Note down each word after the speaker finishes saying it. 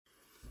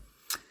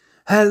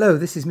Hello,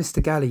 this is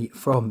Mr. Galley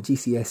from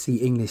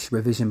GCSE English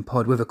Revision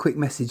Pod with a quick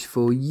message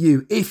for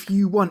you. If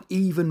you want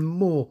even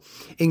more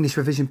English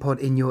Revision Pod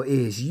in your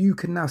ears, you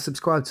can now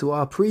subscribe to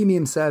our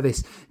premium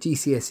service,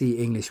 GCSE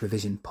English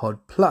Revision Pod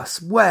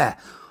Plus, where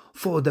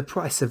for the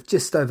price of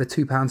just over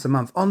 £2 a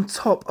month, on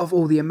top of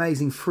all the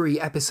amazing free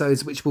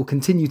episodes which will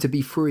continue to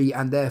be free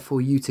and there for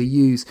you to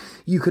use,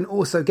 you can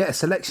also get a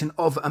selection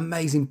of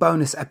amazing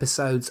bonus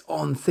episodes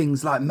on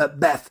things like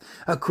Macbeth,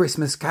 A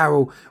Christmas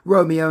Carol,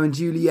 Romeo and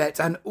Juliet,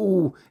 and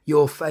all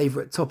your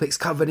favourite topics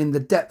covered in the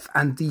depth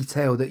and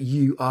detail that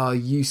you are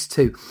used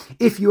to.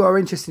 If you are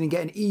interested in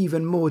getting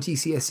even more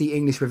GCSE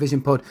English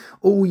Revision Pod,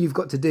 all you've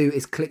got to do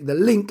is click the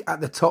link at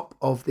the top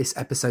of this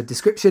episode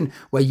description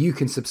where you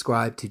can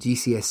subscribe to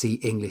GCSE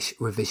English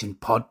Revision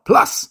Pod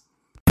Plus.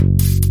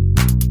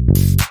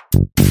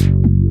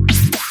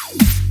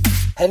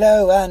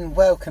 Hello and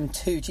welcome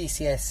to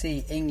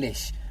GCSE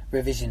English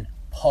Revision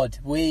Pod.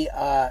 We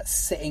are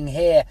sitting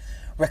here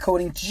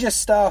recording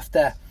just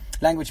after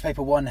Language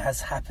Paper 1 has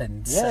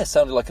happened. Yeah, it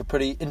sounded like a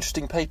pretty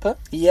interesting paper.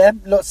 Yeah,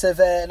 lots of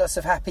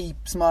happy,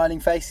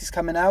 smiling faces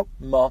coming out.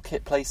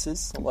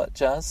 Marketplaces, all that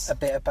jazz. A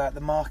bit about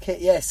the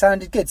market. Yeah,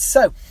 sounded good.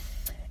 So,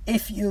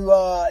 if you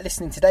are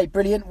listening today,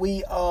 brilliant.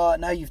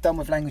 Now you've done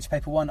with Language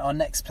Paper 1, our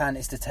next plan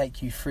is to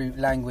take you through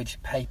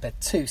Language Paper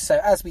 2. So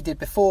as we did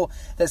before,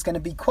 there's going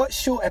to be quite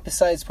short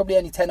episodes, probably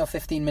only 10 or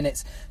 15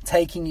 minutes,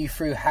 taking you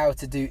through how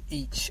to do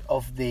each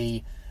of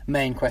the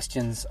main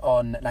questions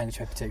on Language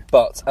Paper 2.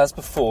 But, as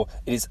before,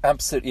 it is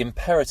absolutely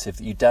imperative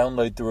that you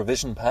download the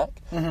revision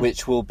pack,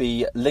 which will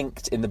be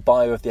linked in the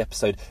bio of the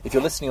episode. If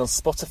you're listening on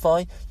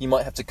Spotify, you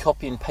might have to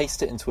copy and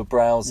paste it into a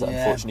browser. Yeah.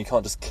 Unfortunately, you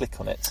can't just click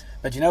on it.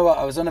 But you know what?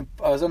 I was on a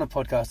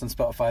podcast on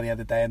Spotify the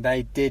other day, and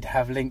they did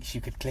have links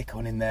you could click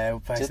on in there.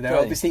 There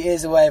obviously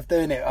is a way of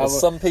doing it. Well,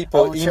 some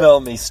people email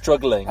me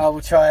struggling. I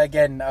will try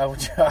again.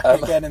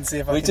 Again and see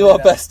if I can We do our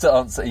best to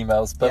answer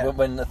emails, but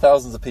when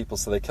thousands of people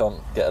say they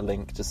can't get a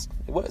link, it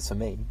works for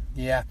me.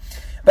 Yeah.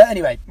 But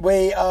anyway,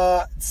 we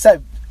are...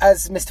 So,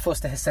 as Mr.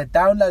 Forster has said,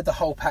 download the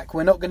whole pack.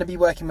 We're not going to be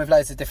working with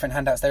loads of different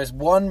handouts. There is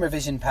one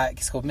revision pack.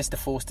 It's called Mr.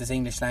 Forster's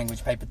English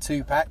Language Paper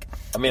 2 pack.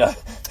 I mean,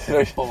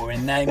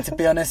 boring name, to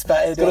be honest.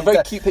 But it's got a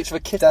very cute picture of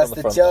a kitten on the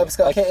front. Does the job. It's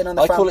got a kitten on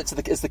the front. I call it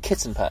it's the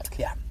kitten pack.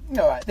 Yeah.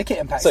 All right, the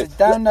kitten pack. So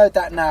download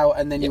that now,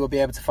 and then you will be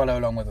able to follow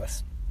along with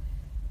us.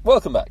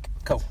 Welcome back.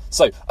 Cool.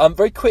 So,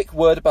 very quick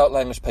word about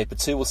Language Paper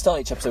 2. We'll start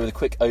each episode with a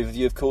quick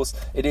overview, of course.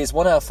 It is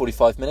 1 hour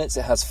 45 minutes.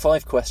 It has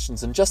 5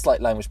 questions, and just like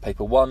Language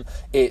Paper 1,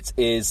 it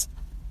is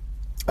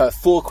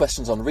 4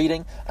 questions on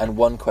reading and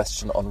 1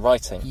 question on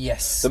writing.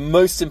 Yes. The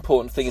most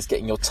important thing is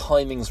getting your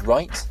timings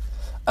right.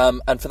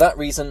 And for that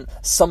reason,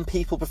 some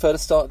people prefer to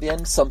start at the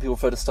end, some people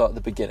prefer to start at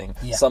the beginning.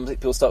 Yeah. Some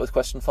people start with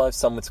question 5,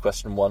 some with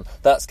question 1.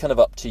 That's kind of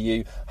up to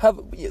you.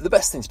 The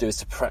best thing to do is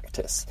to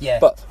practice. Yeah.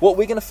 But what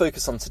we're going to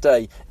focus on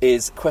today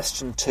is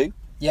question 2.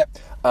 Yep.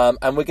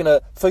 And we're going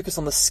to focus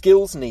on the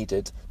skills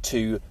needed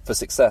for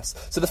success.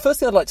 So the first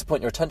thing I'd like to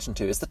point your attention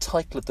to is the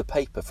title of the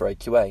paper for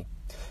AQA.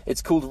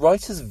 It's called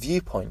Writers'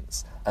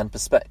 Viewpoints and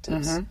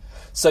Perspectives. Mm-hmm.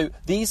 So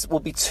these will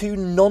be 2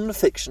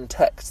 non-fiction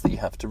texts that you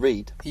have to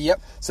read.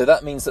 Yep. So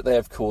that means that they're,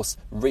 of course,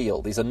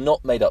 real. These are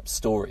not made-up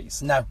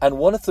stories. No. And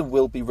one of them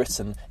will be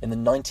written in the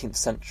 19th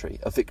century,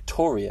 a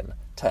Victorian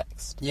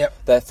text. Yep.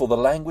 Therefore, the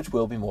language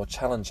will be more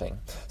challenging.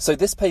 So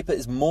this paper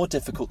is more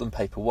difficult than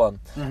paper 1.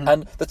 Mm-hmm.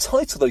 And the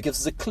title, though,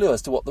 gives us a clue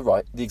as to what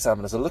the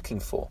examiners are looking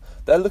for.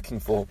 They're looking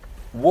for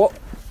what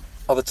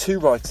are the 2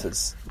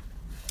 writers,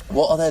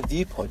 what are their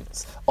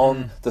viewpoints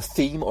on the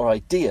theme or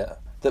idea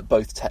that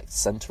both texts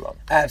centre on.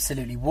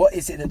 Absolutely. What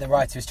is it that the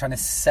writer is trying to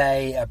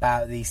say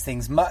about these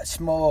things? Much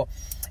more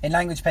in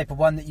Language Paper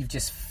 1 that you've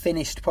just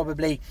finished,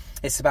 probably,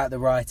 it's about the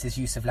writer's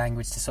use of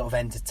language to sort of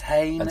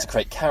entertain. And to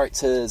create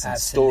characters and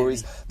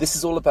stories. This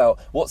is all about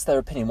what's their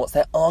opinion, what's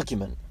their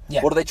argument.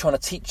 Yeah. What are they trying to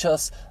teach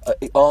us,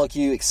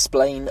 argue,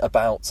 explain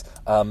about...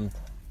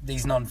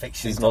 These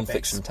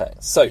non-fiction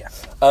texts. So,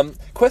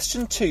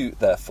 question 2,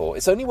 therefore,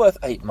 it's only worth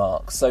 8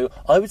 marks. So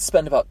I would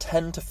spend about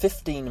 10 to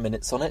 15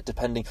 minutes on it,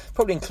 depending,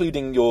 probably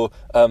including your,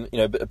 a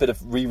bit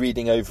of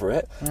rereading over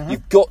it. Mm-hmm.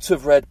 You've got to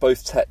have read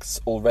both texts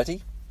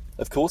already,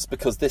 of course,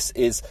 because this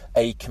is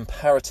a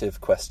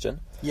comparative question.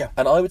 Yeah.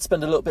 And I would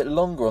spend a little bit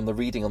longer on the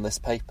reading on this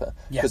paper,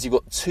 because you've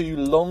got 2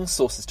 long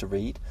sources to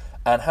read.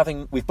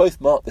 And we've both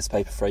marked this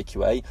paper for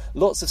AQA,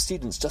 lots of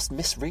students just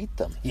misread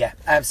them. Yeah,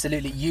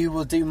 absolutely. You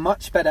will do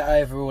much better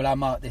overall. I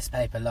marked this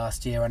paper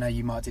last year. I know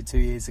you marked it 2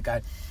 years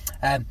ago.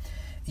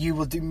 You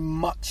will do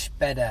much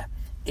better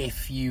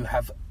if you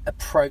have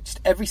approached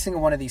every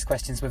single one of these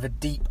questions with a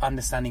deep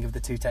understanding of the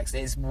 2 texts.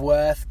 It is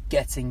worth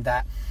getting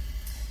that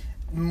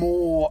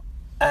more...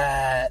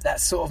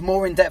 that sort of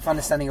more in-depth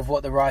understanding of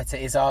what the writer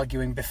is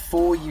arguing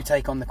before you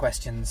take on the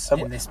questions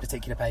in this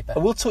particular paper.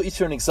 And we'll talk you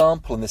through an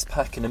example in this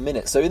pack in a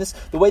minute. So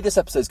the way this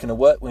episode is going to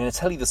work, we're going to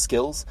tell you the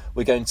skills,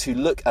 we're going to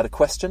look at a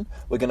question,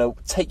 we're going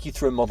to take you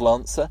through a model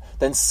answer,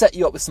 then set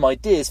you up with some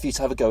ideas for you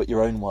to have a go at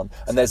your own one.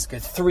 And there's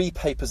 3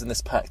 papers in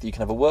this pack that you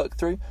can have a work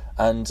through,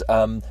 And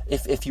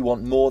if you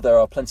want more, there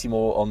are plenty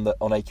more on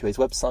AQA's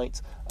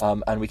website.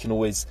 And we can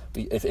always,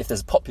 if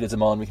there's a popular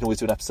demand, we can always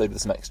do an episode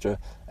with some extra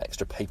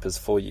papers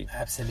for you.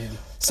 Absolutely.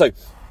 So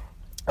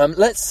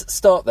let's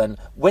start then.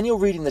 When you're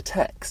reading the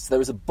text,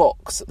 there is a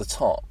box at the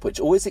top which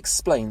always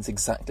explains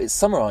exactly, it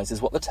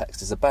summarises what the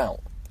text is about.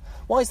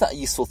 Why is that a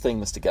useful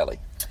thing, Mr. Gelly?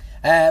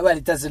 Well,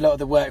 it does a lot of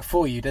the work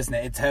for you, doesn't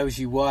it? It tells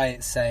you why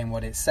it's saying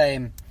what it's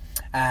saying.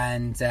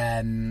 And,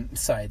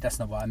 sorry, that's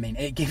not what I mean.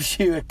 It gives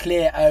you a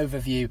clear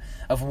overview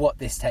of what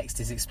this text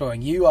is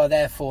exploring. You are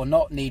therefore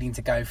not needing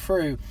to go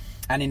through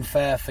and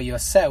infer for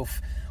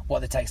yourself what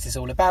the text is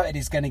all about. It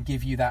is going to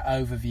give you that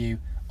overview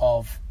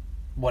of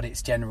what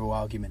its general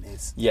argument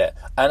is. Yeah,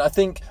 and I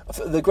think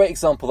the great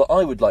example that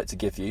I would like to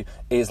give you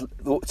is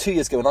 2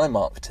 years ago when I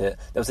marked it,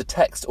 there was a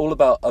text all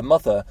about a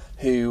mother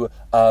who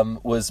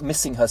was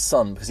missing her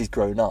son because he's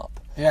grown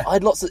up. Yeah.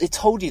 It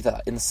told you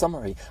that in the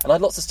summary, and I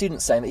had lots of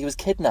students saying that he was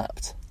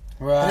kidnapped.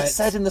 Right. And it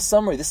said in the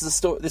summary, this is a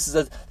story. This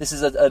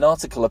is an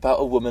article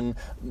about a woman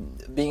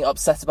being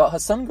upset about her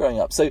son growing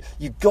up. So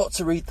you've got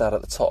to read that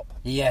at the top.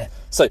 Yeah.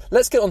 So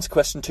let's get on to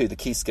question 2, the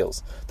key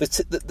skills.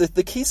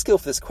 The key skill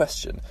for this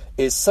question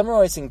is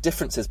summarising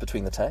differences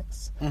between the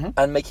texts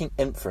and making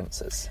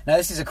inferences. Now,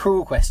 this is a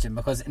cruel question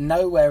because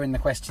nowhere in the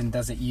question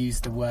does it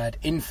use the word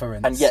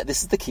inference. And yet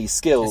this is the key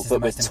skill that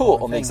we're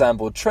taught on the exam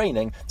board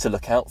training to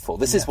look out for.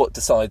 This is what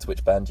decides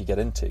which band you get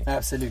into.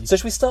 Absolutely. So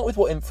should we start with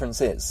what inference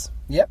is?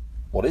 Yep.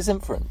 What is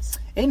inference?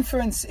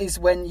 Inference is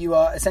when you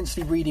are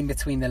essentially reading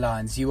between the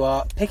lines. You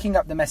are picking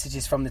up the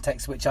messages from the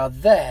text which are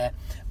there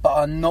but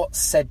are not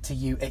said to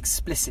you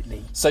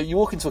explicitly. So you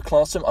walk into a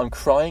classroom, I'm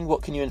crying,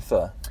 what can you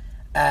infer?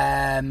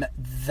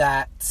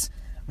 That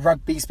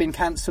rugby's been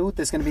cancelled,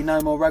 there's going to be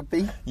no more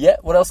rugby. Yeah,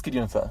 what else could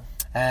you infer?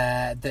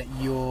 That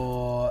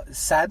you're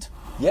sad.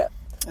 Yeah.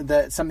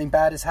 That something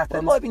bad has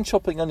happened. Well, I might have been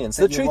chopping onions.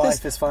 That your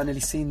wife has finally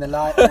seen the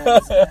light.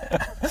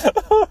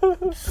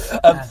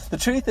 The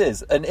truth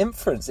is, an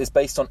inference is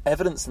based on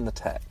evidence in the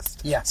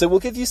text. Yeah. So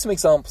we'll give you some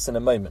examples in a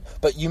moment,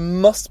 but you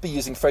must be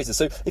using phrases.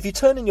 So if you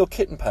turn in your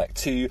kitten pack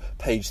to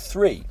page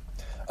 3,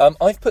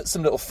 I've put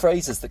some little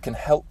phrases that can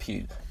help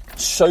you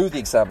show the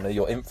examiner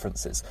your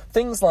inferences.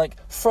 Things like,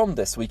 from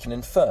this we can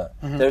infer.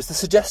 There's the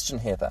suggestion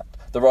here that.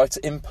 The writer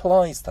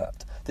implies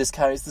that. This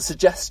carries the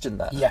suggestion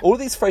that. Yeah. All of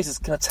these phrases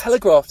can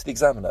telegraph to the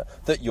examiner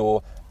that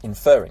you're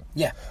inferring.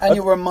 Yeah, and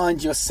you'll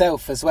remind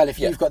yourself as well. If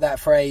you've got that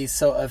phrase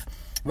sort of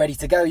ready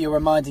to go, you're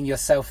reminding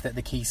yourself that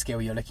the key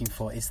skill you're looking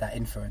for is that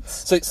inference.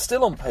 So it's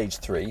still on page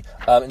 3,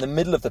 in the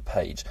middle of the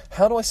page.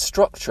 How do I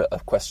structure a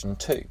question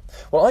 2?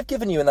 Well, I've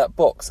given you in that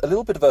box a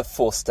little bit of a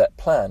 4-step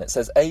plan. It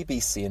says A,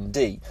 B, C and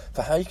D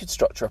for how you could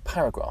structure a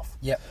paragraph.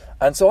 Yep.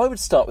 And so I would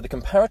start with a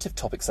comparative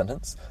topic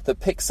sentence that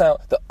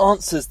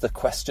answers the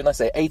question. I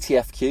say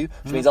ATFQ,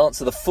 which means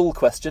answer the full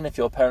question if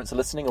your parents are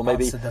listening, or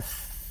maybe answer the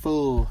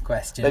full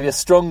question. Maybe a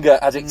stronger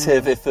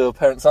adjective if your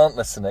parents aren't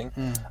listening.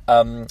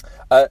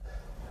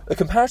 A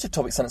comparative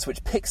topic sentence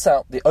which picks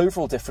out the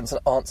overall difference and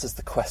answers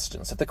the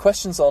question. So if the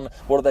question's on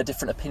what are their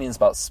different opinions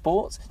about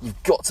sport,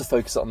 you've got to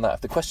focus on that.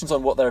 If the question's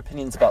on what their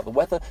opinions about the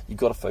weather, you've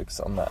got to focus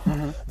on that.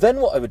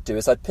 Then what I would do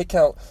is I'd pick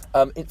out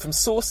from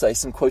source A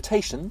some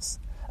quotations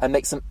and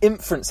make some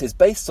inferences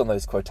based on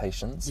those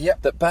quotations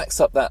that backs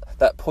up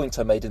that point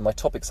I made in my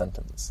topic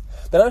sentence.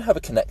 Then I'd have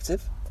a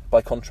connective,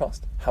 by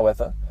contrast,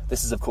 however.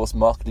 This is, of course,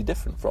 markedly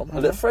different from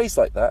a little phrase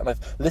like that, and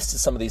I've listed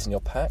some of these in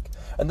your pack.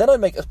 And then I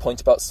make a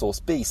point about source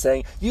B,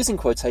 saying, using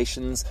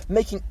quotations,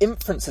 making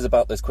inferences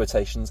about those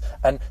quotations,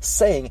 and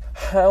saying,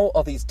 how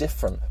are these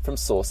different from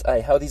source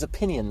A? How are these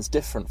opinions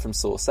different from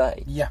source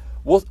A? Yeah.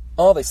 What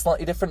are they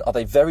slightly different? Are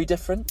they very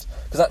different?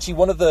 Because actually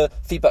one of the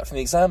feedback from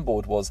the exam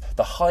board was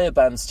the higher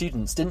band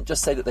students didn't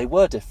just say that they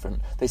were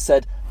different, they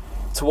said,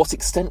 to what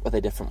extent were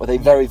they different? Were they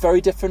very,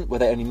 very different? Were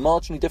they only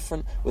marginally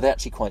different? Were they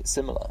actually quite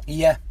similar?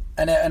 Yeah.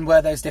 And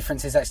were those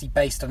differences actually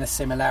based on a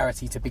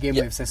similarity to begin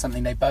with? So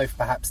something they both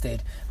perhaps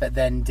did, but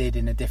then did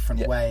in a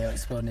different way or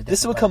explored in a different way?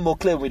 This will become more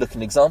clear when we look at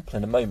an example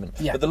in a moment.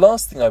 Yeah. But the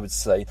last thing I would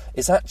say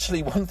is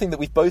actually one thing that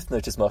we've both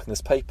noticed marking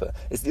this paper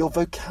is that your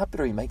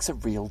vocabulary makes a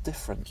real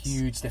difference.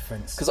 Huge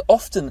difference. Because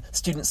often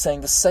students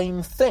saying the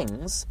same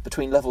things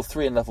between level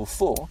 3 and level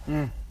 4,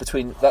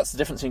 that's the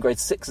difference between grade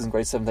 6s and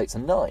grade 7s, 8s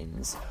and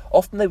 9s,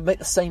 often they would make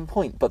the same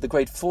point, but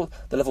the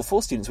level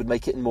 4 students would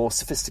make it in more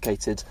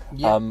sophisticated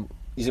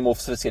using more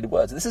sophisticated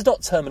words. And this is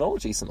not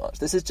terminology so much.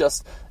 This is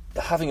just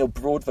having a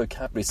broad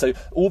vocabulary. So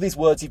all these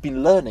words you've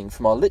been learning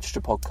from our literature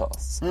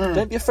podcasts,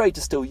 don't be afraid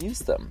to still use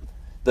them.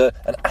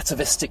 An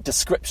atavistic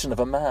description of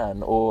a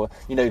man, or,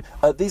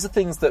 these are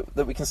things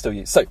that we can still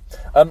use. So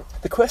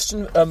the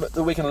question that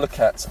we're going to look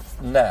at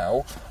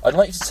now, I'd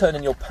like you to turn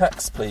in your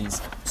packs,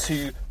 please,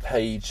 to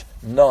page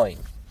 9.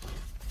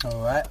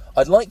 All right.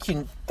 I'd like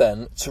you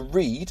then to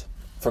read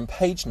from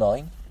page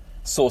 9,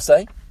 source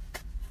A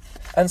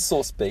and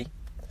source B.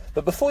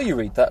 But before you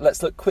read that,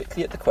 let's look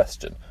quickly at the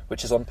question,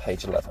 which is on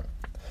page 11.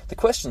 The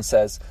question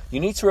says,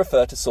 you need to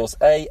refer to source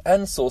A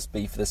and source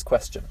B for this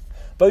question.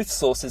 Both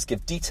sources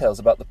give details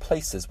about the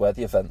places where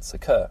the events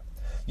occur.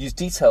 Use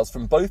details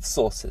from both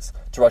sources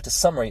to write a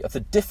summary of the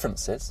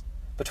differences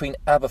between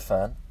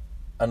Aberfan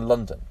and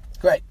London.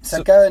 Great.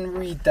 So go and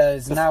read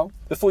those now.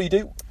 Before you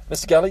do,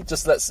 Mr. Galley,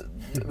 just let's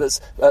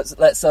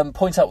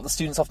point out what the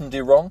students often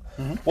do wrong.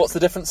 Mm-hmm. What's the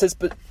differences?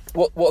 But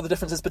what are the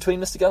differences between,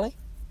 Mr. Galley?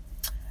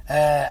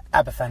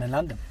 Aberfan and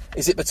London.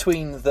 Is it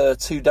between the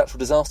two natural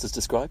disasters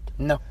described?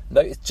 No.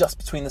 No, it's just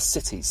between the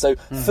cities. So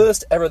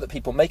first error that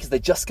people make is they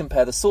just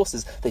compare the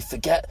sources. They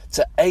forget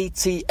to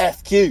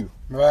ATFQ.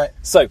 Right.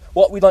 So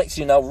what we'd like to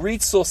do now,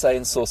 read source A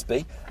and source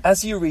B.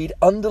 As you read,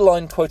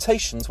 underline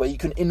quotations where you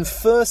can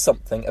infer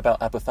something about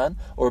Aberfan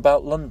or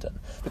about London.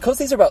 Because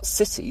these are about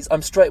cities,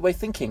 I'm straight away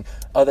thinking,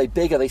 are they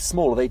big, are they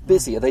small, are they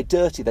busy, are they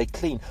dirty, are they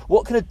clean?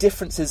 What kind of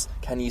differences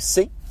can you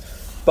see?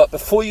 But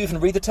before you even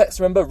read the text,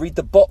 remember, read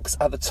the box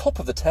at the top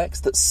of the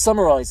text that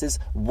summarises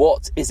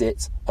what is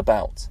it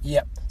about.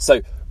 Yep. So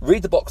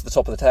read the box at the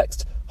top of the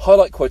text,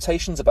 highlight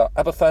quotations about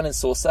Aberfan in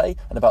source A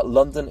and about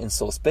London in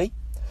source B,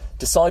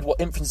 decide what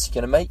inferences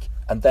you're going to make,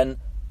 and then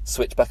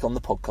switch back on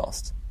the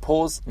podcast.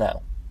 Pause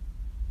now.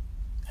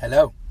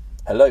 Hello.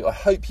 Hello, I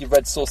hope you've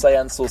read source A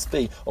and source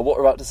B, or what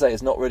we're about to say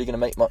is not really going to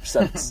make much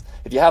sense.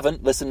 If you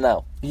haven't, listen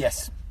now.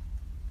 Yes.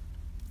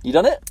 You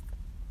done it?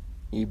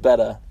 You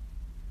better.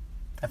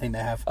 I think they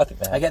have. I think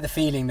they have. I get the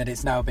feeling that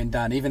it's now been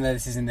done, even though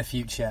this is in the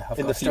future. I've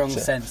got a strong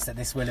sense that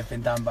this will have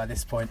been done by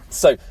this point.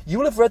 So, you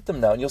will have read them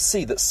now, and you'll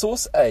see that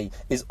source A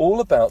is all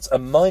about a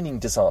mining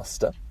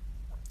disaster.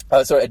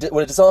 A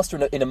disaster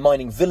in a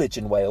mining village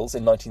in Wales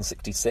in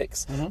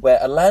 1966, where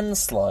a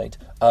landslide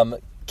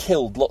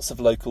killed lots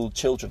of local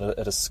children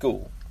at a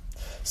school.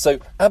 So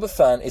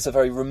Aberfan is a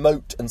very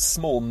remote and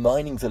small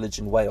mining village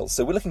in Wales.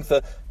 So we're looking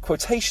for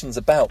quotations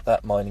about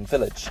that mining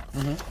village.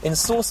 In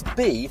source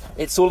B,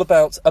 it's all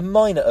about a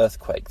minor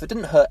earthquake that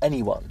didn't hurt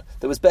anyone,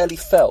 that was barely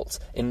felt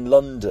in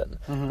London,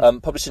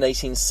 published in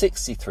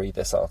 1863,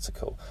 this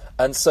article.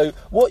 And so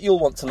what you'll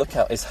want to look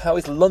at is how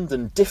is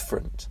London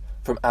different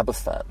from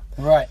Aberfan?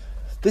 Right.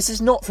 This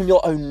is not from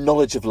your own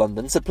knowledge of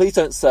London, so please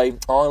don't say,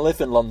 I live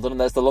in London and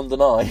there's the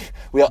London Eye.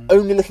 We are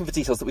only looking for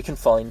details that we can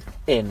find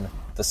in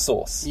the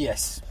source.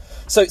 Yes.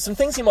 So some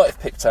things you might have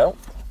picked out.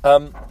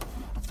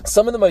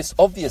 Some of the most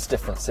obvious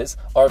differences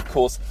are, of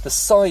course, the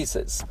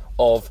sizes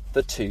of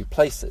the two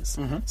places.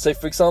 So,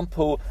 for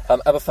example,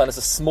 Aberfan is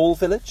a small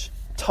village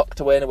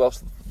tucked away in a Welsh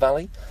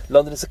valley.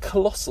 London is a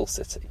colossal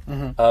city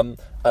from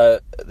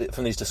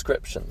these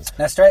descriptions.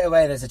 Now, straight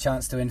away, there's a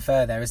chance to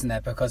infer there, isn't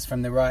there? Because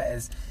from the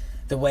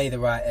way the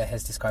writer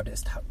has described it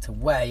as tucked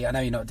away, I know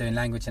you're not doing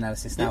language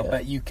analysis now,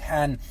 but you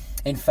can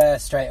infer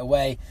straight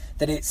away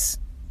that it's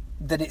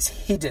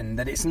hidden,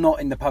 that it's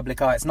not in the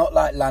public eye. It's not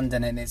like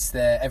London and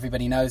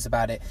everybody knows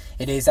about it.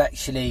 It is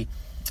actually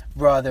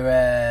rather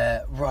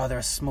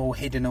a small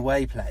hidden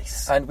away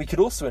place. And we could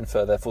also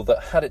infer, therefore,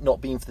 that had it not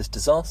been for this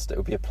disaster, it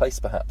would be a place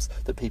perhaps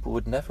that people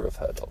would never have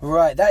heard of.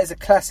 Right, that is a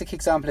classic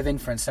example of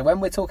inference. So when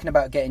we're talking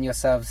about getting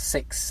yourselves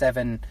 6,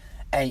 7,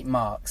 8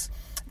 marks,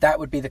 that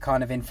would be the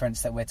kind of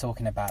inference that we're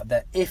talking about.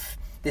 That if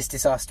this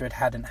disaster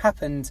hadn't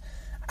happened,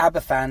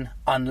 Aberfan,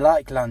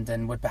 unlike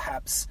London, would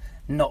perhaps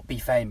not be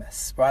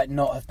famous, right?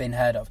 Not have been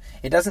heard of.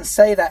 It doesn't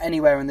say that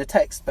anywhere in the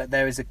text, but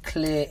there is a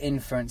clear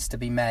inference to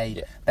be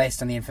made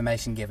based on the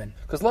information given.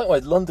 Because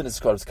likewise, London is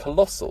described as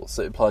colossal,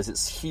 so it implies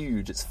it's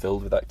huge, it's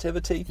filled with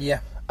activity. Yeah.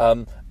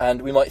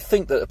 And we might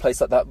think that a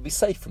place like that would be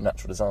safe from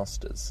natural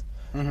disasters.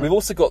 We've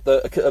also got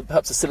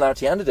perhaps a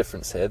similarity and a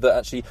difference here, that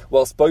actually,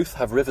 whilst both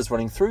have rivers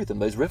running through them,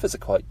 those rivers are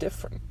quite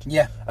different.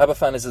 Yeah.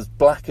 Aberfan is as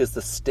black as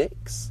the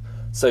Styx.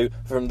 So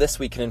from this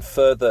we can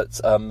infer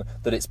that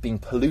it's been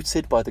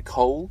polluted by the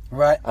coal.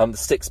 Right. The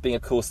Styx being,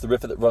 of course, the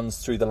river that runs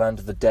through the land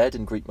of the dead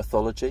in Greek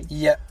mythology.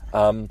 Yeah.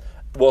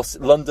 Whilst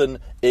London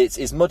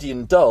is muddy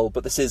and dull,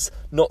 but this is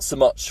not so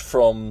much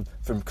from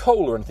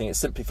coal or anything, it's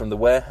simply from the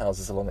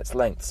warehouses along its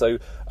length. So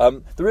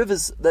the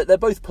rivers, they're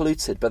both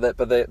polluted, but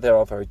they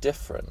are very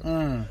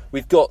different.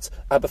 We've got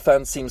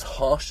Aberfan seems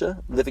harsher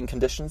living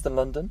conditions than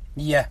London.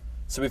 Yeah.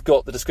 So we've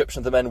got the description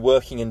of the men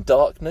working in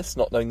darkness,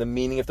 not knowing the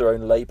meaning of their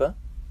own labour.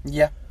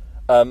 Yeah.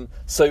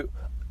 So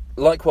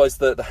likewise,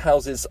 the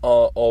houses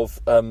are of...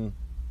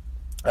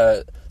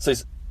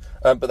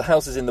 but the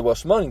houses in the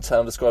Welsh mining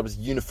town are described as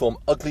uniform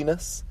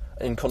ugliness,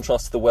 in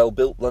contrast to the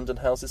well-built London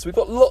houses. So we've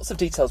got lots of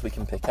details we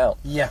can pick out.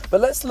 Yeah.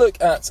 But let's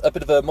look at a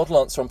bit of a model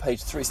answer on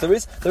page 3. So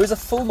there is a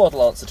full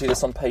model answer to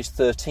this on page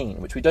 13,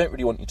 which we don't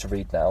really want you to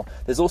read now.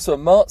 There's also a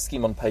mark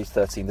scheme on page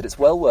 13 that it's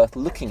well worth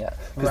looking at,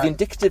 because the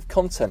indicative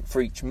content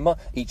for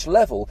each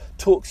level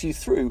talks you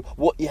through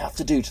what you have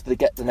to do to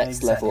get the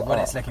next level what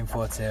up. it's looking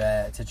for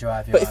to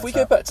drive your But if we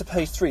go back to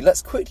page 3,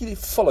 let's quickly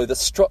follow the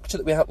structure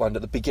that we outlined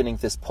at the beginning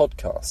of this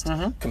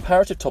podcast.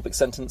 Comparative topic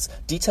sentence,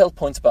 detailed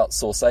point about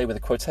source A with a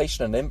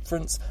quotation and inference,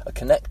 a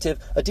connective,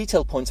 a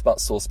detailed point about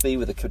source B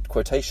with a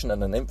quotation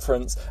and an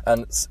inference,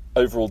 and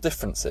overall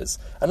differences.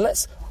 And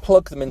let's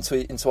plug them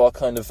into our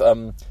kind of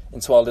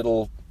into our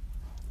little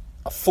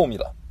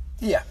formula.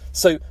 Yeah.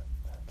 So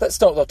let's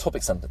start with our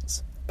topic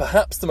sentence.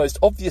 Perhaps the most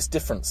obvious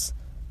difference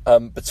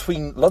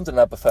between London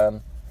and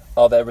Aberfan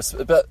are their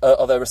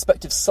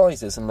respective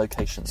sizes and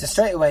locations. So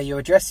straight away you're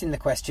addressing the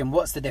question,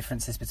 what's the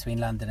differences between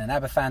London and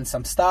Aberfan? So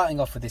I'm starting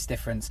off with this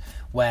difference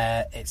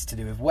where it's to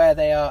do with where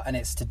they are and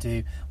it's to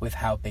do with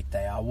how big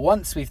they are.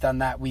 Once we've done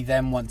that, we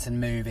then want to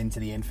move into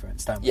the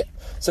inference, don't we? Yeah.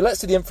 So let's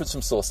do the inference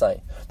from source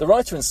A. The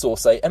writer in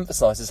source A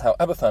emphasises how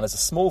Aberfan is a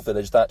small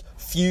village that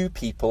few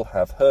people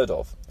have heard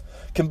of.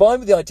 Combined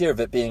with the idea of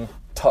it being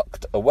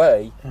tucked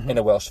away in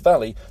a Welsh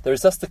valley, there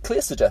is thus the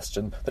clear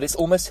suggestion that it's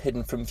almost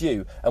hidden from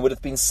view and would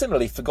have been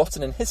similarly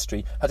forgotten in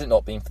history had it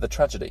not been for the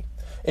tragedy.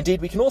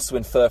 Indeed, we can also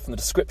infer from the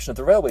description of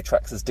the railway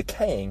tracks as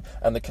decaying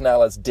and the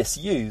canal as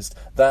disused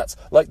that,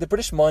 like the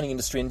British mining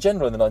industry in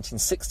general in the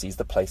 1960s,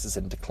 the place is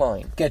in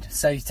decline. Good.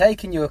 So you've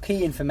taken your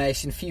key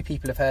information, few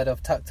people have heard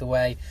of, tucked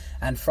away,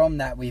 and from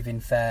that we've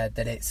inferred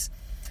that it's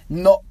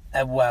not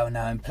a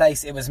well-known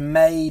place. It was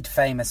made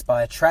famous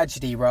by a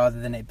tragedy rather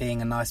than it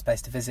being a nice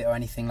place to visit or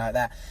anything like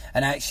that.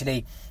 And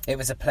actually, it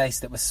was a place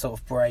that was sort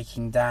of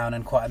breaking down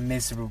and quite a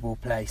miserable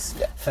place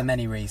for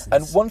many reasons.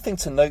 And one thing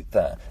to note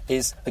there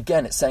is,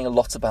 again, it's saying a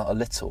lot about a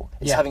little.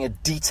 It's having a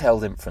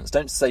detailed inference.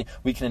 Don't say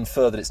we can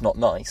infer that it's not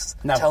nice.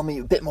 No. Tell me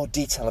a bit more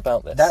detail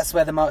about this. That's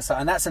where the marks are.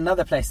 And that's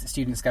another place that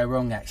students go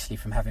wrong, actually,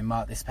 from having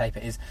marked this paper,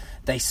 is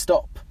they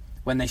stop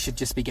when they should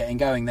just be getting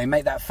going. They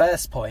make that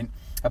first point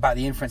about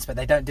the inference, but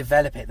they don't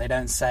develop it. They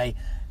don't say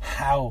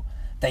how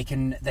they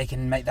can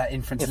make that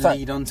inference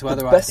lead on to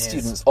other ideas. The best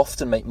students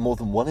often make more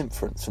than one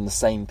inference from the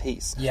same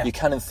piece. Yeah. You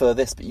can infer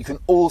this, but you can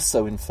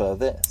also infer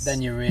this.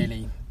 Then you're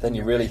really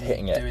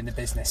hitting it. Doing the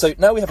business. So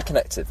now we have a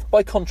connective,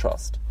 by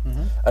contrast.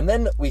 And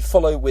then we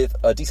follow with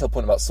a detailed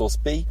point about source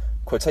B,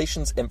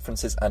 quotations,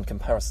 inferences and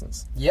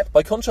comparisons. Yep.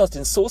 By contrast,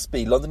 in source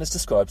B, London is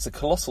described as a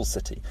colossal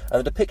city, and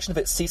the depiction of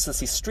it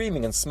ceaselessly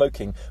streaming and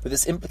smoking, with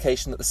its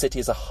implication that the city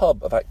is a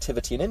hub of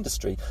activity and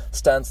industry,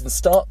 stands in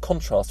stark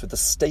contrast with the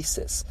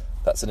stasis.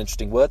 That's an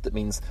interesting word. That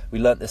means we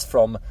learnt this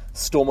from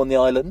Storm on the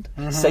Island.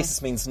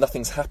 Stasis means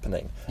nothing's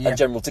happening, and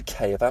general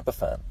decay of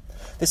Aberfan.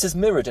 This is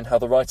mirrored in how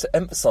the writer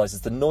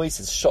emphasises the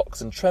noises,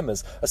 shocks and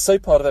tremors are so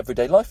part of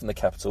everyday life in the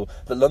capital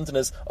that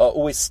Londoners are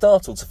always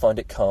startled to find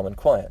it calm and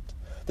quiet.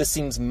 This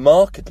seems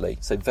markedly,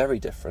 so very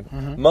different,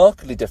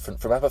 markedly different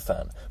from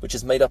Aberfan, which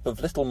is made up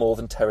of little more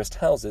than terraced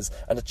houses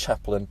and a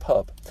chapel and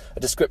pub, a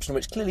description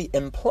which clearly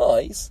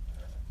implies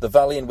the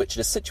valley in which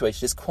it is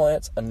situated is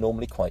quiet and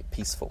normally quite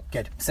peaceful.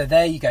 Good. So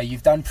there you go.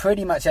 You've done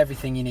pretty much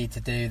everything you need to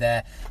do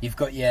there. You've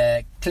got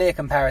your clear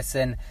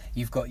comparison,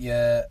 you've got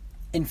your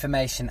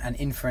information and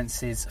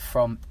inferences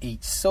from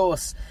each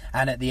source,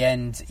 and at the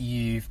end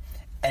you've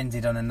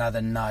ended on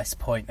another nice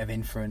point of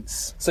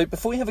inference. So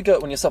before you have a go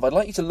at one yourself, I'd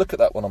like you to look at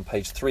that one on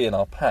page 3 in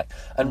our pack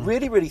and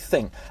really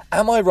think,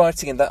 am I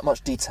writing in that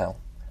much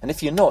detail? And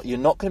if you're not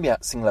going to be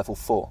axing level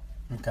 4.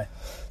 Okay.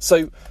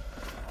 So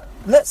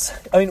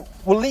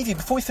we'll leave you,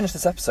 before we finish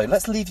this episode,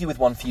 let's leave you with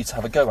one for you to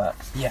have a go at.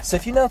 Yeah. So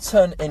if you now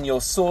turn in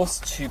your source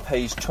to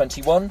page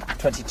 21,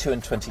 22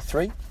 and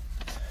 23,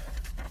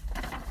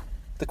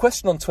 the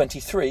question on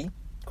 23,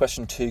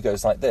 question 2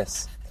 goes like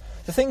this.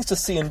 The things to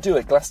see and do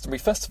at Glastonbury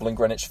Festival and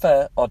Greenwich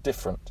Fair are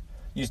different.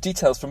 Use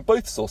details from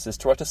both sources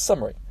to write a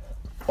summary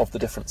of the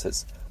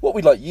differences. What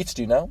we'd like you to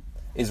do now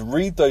is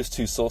read those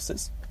two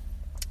sources.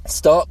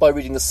 Start by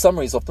reading the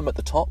summaries of them at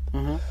the top.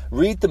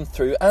 Read them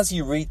through. As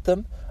you read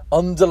them,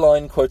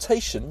 underline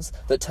quotations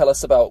that tell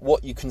us about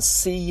what you can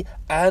see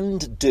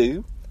and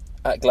do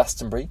at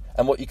Glastonbury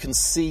and what you can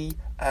see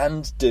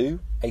and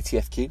do,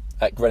 ATFQ,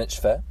 at Greenwich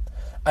Fair.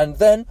 And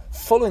then,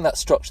 following that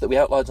structure that we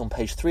outlined on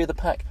page 3 of the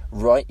pack,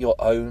 write your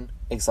own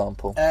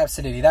example.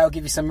 Absolutely. That will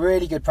give you some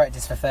really good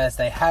practice for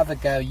Thursday. Have a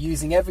go,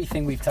 using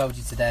everything we've told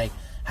you today.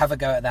 Have a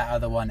go at that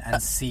other one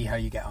and see how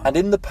you get on. And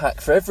in the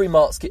pack, for every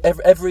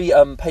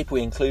paper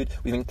we include,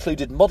 we've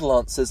included model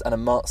answers and a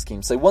mark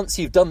scheme. So once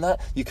you've done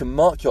that, you can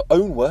mark your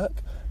own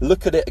work,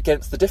 look at it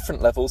against the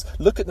different levels,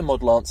 look at the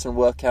model answer and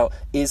work out,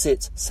 is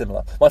it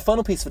similar? My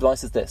final piece of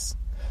advice is this.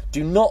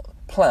 Do not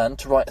plan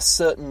to write a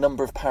certain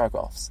number of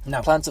paragraphs.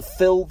 No. Plan to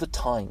fill the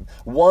time.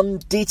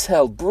 One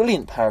detailed,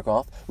 brilliant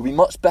paragraph will be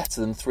much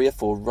better than 3 or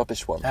 4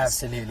 rubbish ones.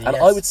 Absolutely, And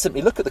yes. I would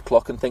simply look at the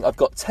clock and think, I've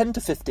got 10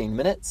 to 15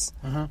 minutes.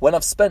 When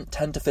I've spent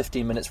 10 to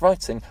 15 minutes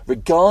writing,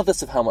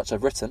 regardless of how much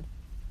I've written,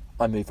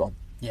 I move on.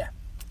 Yeah,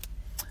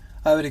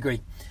 I would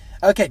agree.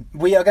 Okay,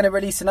 we are going to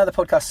release another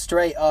podcast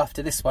straight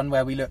after this one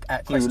where we look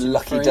at question 3. You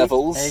lucky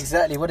devils.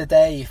 Exactly, what a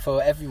day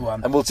for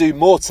everyone. And we'll do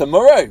more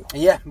tomorrow.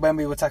 Yeah, when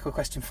we will tackle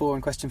question 4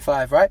 and question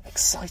 5, right?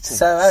 Exciting.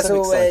 So as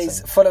always,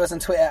 exciting. follow us on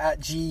Twitter at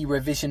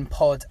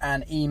GRevisionPod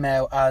and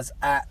email us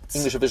at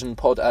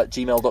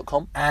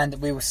EnglishRevisionPod@gmail.com.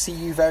 and we will see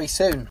you very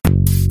soon.